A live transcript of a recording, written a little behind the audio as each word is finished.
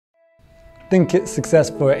think success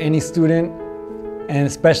for any student, and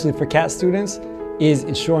especially for CAT students, is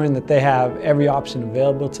ensuring that they have every option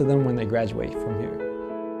available to them when they graduate from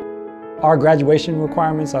here. Our graduation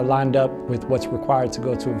requirements are lined up with what's required to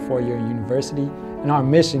go to a four-year university, and our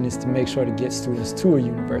mission is to make sure to get students to a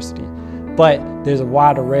university. But there's a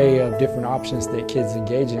wide array of different options that kids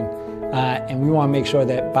engage in, and we want to make sure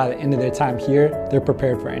that by the end of their time here, they're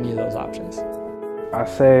prepared for any of those options. I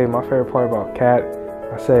say my favorite part about CAT,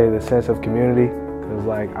 I say the sense of community, because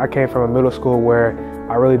I came from a middle school where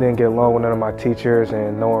I really didn't get along with none of my teachers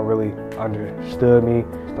and no one really understood me.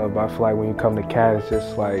 But I feel like when you come to CAT, it's just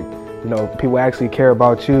people actually care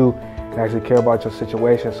about you and actually care about your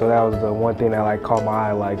situation. So that was the one thing that caught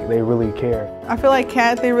my eye, they really care. I feel like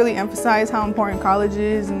CAT, they really emphasize how important college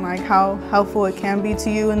is and how helpful it can be to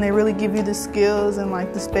you, and they really give you the skills and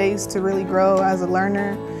the space to really grow as a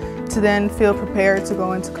learner, to then feel prepared to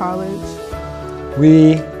go into college.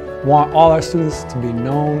 We want all our students to be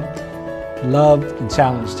known, loved, and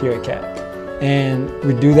challenged here at CAT. And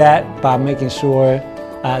we do that by making sure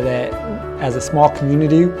that as a small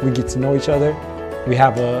community, we get to know each other. We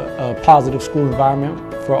have a positive school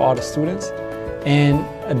environment for all the students. And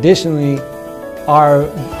additionally, our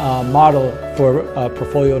model for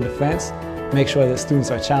portfolio defense makes sure that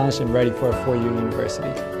students are challenged and ready for a four-year university.